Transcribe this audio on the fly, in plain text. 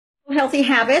Healthy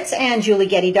Habits and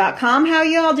juliegetty.com. How are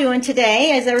you all doing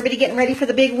today? Is everybody getting ready for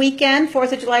the big weekend,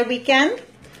 4th of July weekend?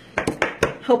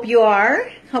 Hope you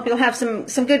are. Hope you'll have some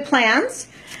good plans.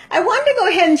 I wanted to go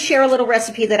ahead and share a little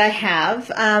recipe that I have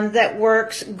that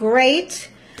works great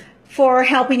for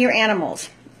helping your animals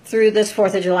through this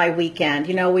 4th of July weekend.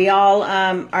 You know, we all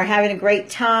are having a great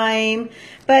time,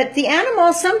 but the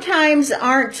animals sometimes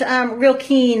aren't real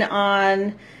keen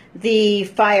on the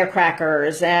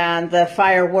firecrackers and the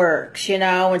fireworks, you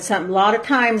know, and a lot of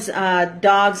times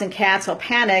dogs and cats will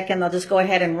panic and they'll just go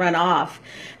ahead and run off.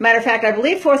 Matter of fact, I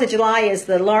believe 4th of July is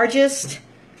the largest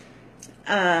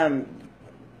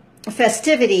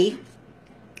festivity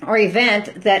or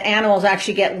event that animals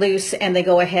actually get loose and they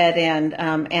go ahead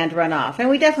and run off. And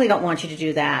we definitely don't want you to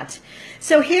do that.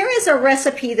 So here is a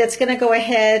recipe that's going to go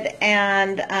ahead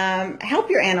and help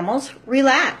your animals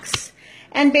relax.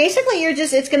 And basically,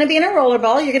 it's going to be in a roller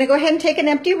ball. You're going to go ahead and take an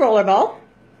empty roller ball.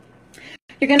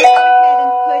 You're going to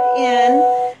go ahead and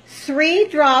put in 3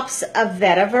 drops of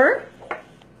vetiver.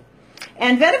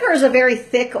 And vetiver is a very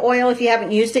thick oil if you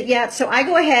haven't used it yet. So I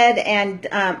go ahead and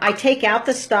I take out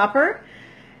the stopper.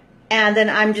 And then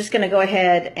I'm just going to go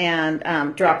ahead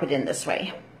and drop it in this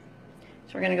way.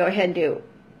 So we're going to go ahead and do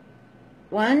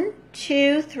 1,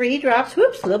 2, 3 drops.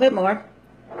 Whoops, a little bit more.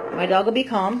 My dog will be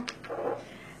calm.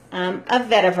 Of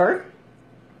vetiver.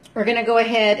 We're going to go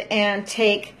ahead and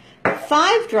take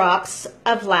 5 drops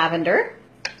of lavender.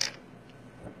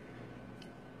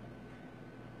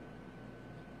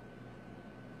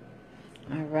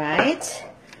 All right.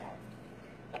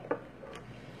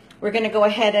 We're going to go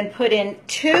ahead and put in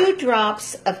 2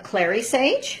 drops of clary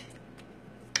sage.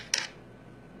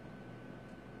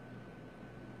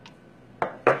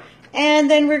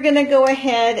 And then we're going to go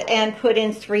ahead and put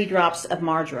in 3 drops of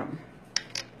marjoram.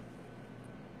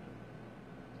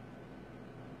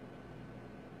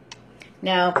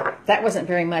 Now, that wasn't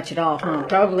very much at all, huh?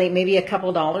 Probably maybe a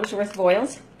couple dollars worth of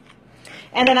oils.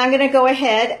 And then I'm going to go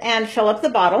ahead and fill up the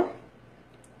bottle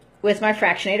with my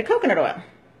fractionated coconut oil.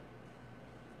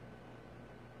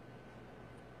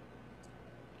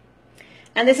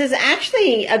 And this is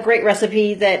actually a great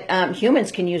recipe that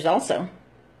humans can use also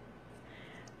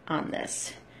on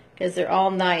this, because they're all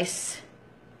nice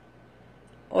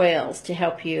oils to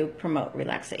help you promote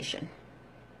relaxation.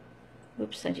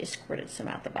 Oops, I just squirted some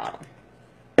out the bottle.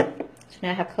 So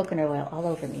now I have coconut oil all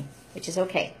over me, which is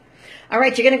okay. All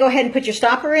right, you're going to go ahead and put your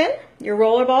stopper in, your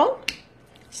roller ball,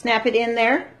 snap it in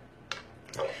there.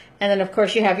 And then, of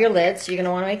course, you have your lid, so you're going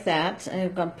to want to make that. And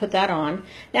I'm going to put that on.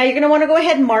 Now, you're going to want to go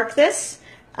ahead and mark this.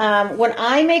 When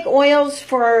I make oils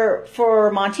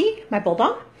for Monty, my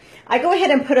bulldog, I go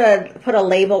ahead and put a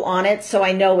label on it so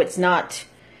I know it's not...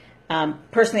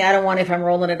 personally, I don't want, if I'm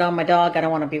rolling it on my dog, I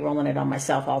don't want to be rolling it on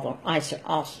myself, although I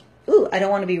don't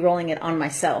want to be rolling it on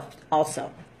myself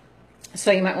also.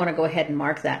 So you might want to go ahead and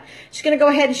mark that. Just going to go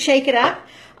ahead and shake it up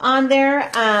on there.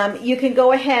 You can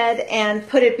go ahead and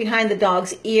put it behind the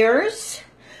dog's ears.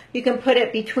 You can put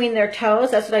it between their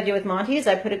toes. That's what I do with Monty, is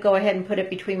go ahead and put it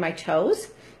between my toes,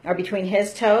 or between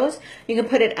his toes. You can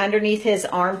put it underneath his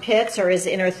armpits or his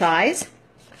inner thighs.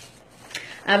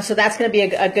 So that's going to be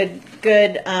a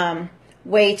good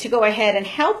way to go ahead and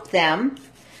help them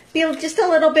feel just a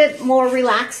little bit more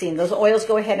relaxing. Those oils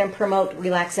go ahead and promote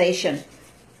relaxation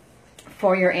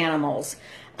for your animals.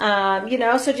 You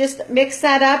know, so just mix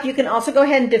that up. You can also go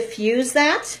ahead and diffuse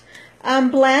that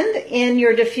blend in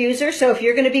your diffuser. So if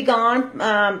you're going to be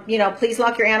gone, you know, please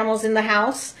lock your animals in the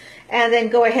house and then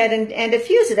go ahead and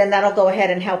diffuse it, and that'll go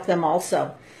ahead and help them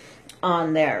also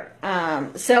on there.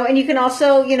 And you can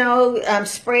also, you know,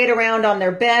 spray it around on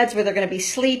their beds where they're going to be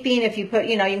sleeping. If you put,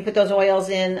 you know, you can put those oils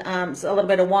in a little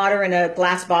bit of water in a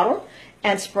glass bottle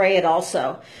and spray it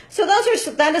also. So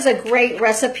that is a great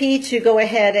recipe to go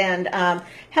ahead and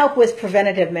help with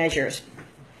preventative measures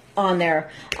on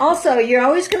there. Also, you're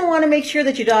always going to want to make sure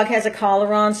that your dog has a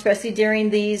collar on, especially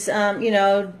during these, you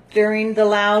know, during the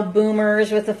loud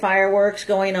boomers with the fireworks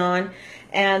going on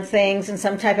and things, and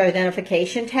some type of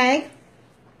identification tag,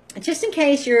 just in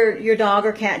case your dog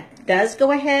or cat does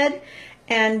go ahead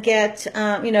and gets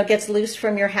loose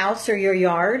from your house or your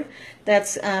yard.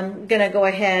 That's going to go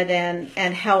ahead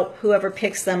and help whoever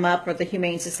picks them up, or the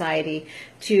Humane Society,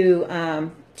 to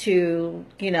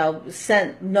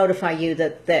notify you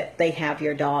that they have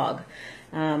your dog.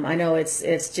 I know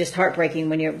it's just heartbreaking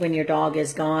when your dog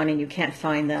is gone and you can't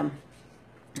find them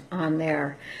on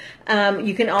there.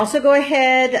 You can also go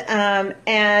ahead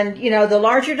and, you know, the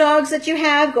larger dogs that you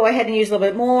have, go ahead and use a little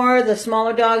bit more. The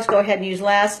smaller dogs, go ahead and use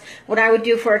less. What I would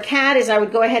do for a cat is I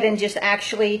would go ahead and just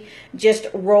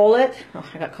roll it. Oh,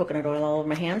 I got coconut oil all over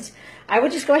my hands. I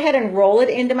would just go ahead and roll it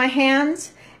into my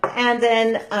hands And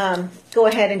then go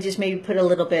ahead and just maybe put a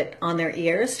little bit on their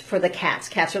ears for the cats.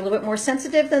 Cats are a little bit more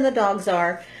sensitive than the dogs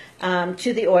are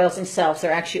to the oils themselves.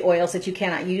 They're actually oils that you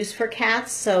cannot use for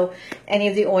cats. So any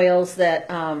of the oils that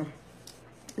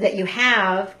that you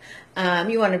have,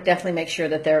 you want to definitely make sure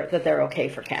that they're okay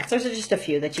for cats. There's just a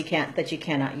few that you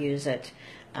cannot use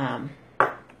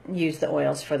use the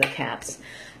oils for the cats.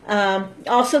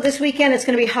 Also this weekend it's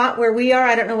going to be hot where we are.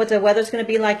 I don't know what the weather's going to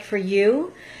be like for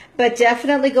you, but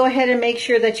definitely go ahead and make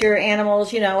sure that your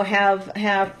animals,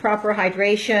 have proper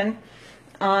hydration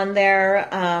on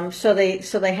there, so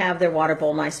they have their water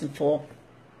bowl nice and full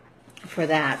for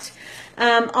that.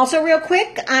 Also real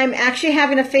quick, I'm actually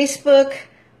having a Facebook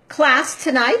class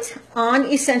tonight on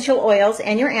essential oils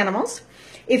and your animals.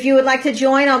 If you would like to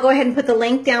join, I'll go ahead and put the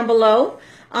link down below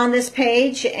on this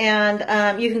page,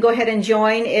 and you can go ahead and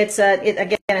join. It's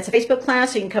again, it's a Facebook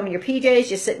class, so you can come in your PJs,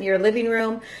 just sit in your living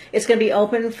room. It's going to be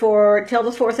open till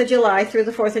the 4th of July, through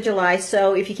the 4th of July.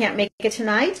 So if you can't make it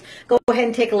tonight, go ahead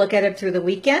and take a look at it through the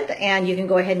weekend, and you can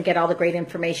go ahead and get all the great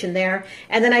information there.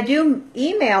 And then I do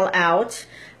email out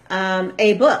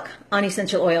a book on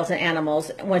essential oils and animals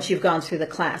once you've gone through the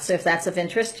class. So if that's of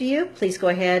interest to you, please go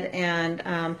ahead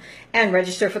and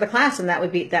register for the class, and that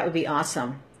would be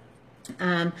awesome.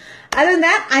 Other than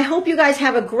that, I hope you guys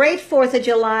have a great 4th of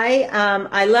July.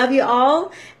 I love you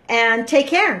all, and take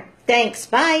care. Thanks.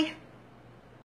 Bye.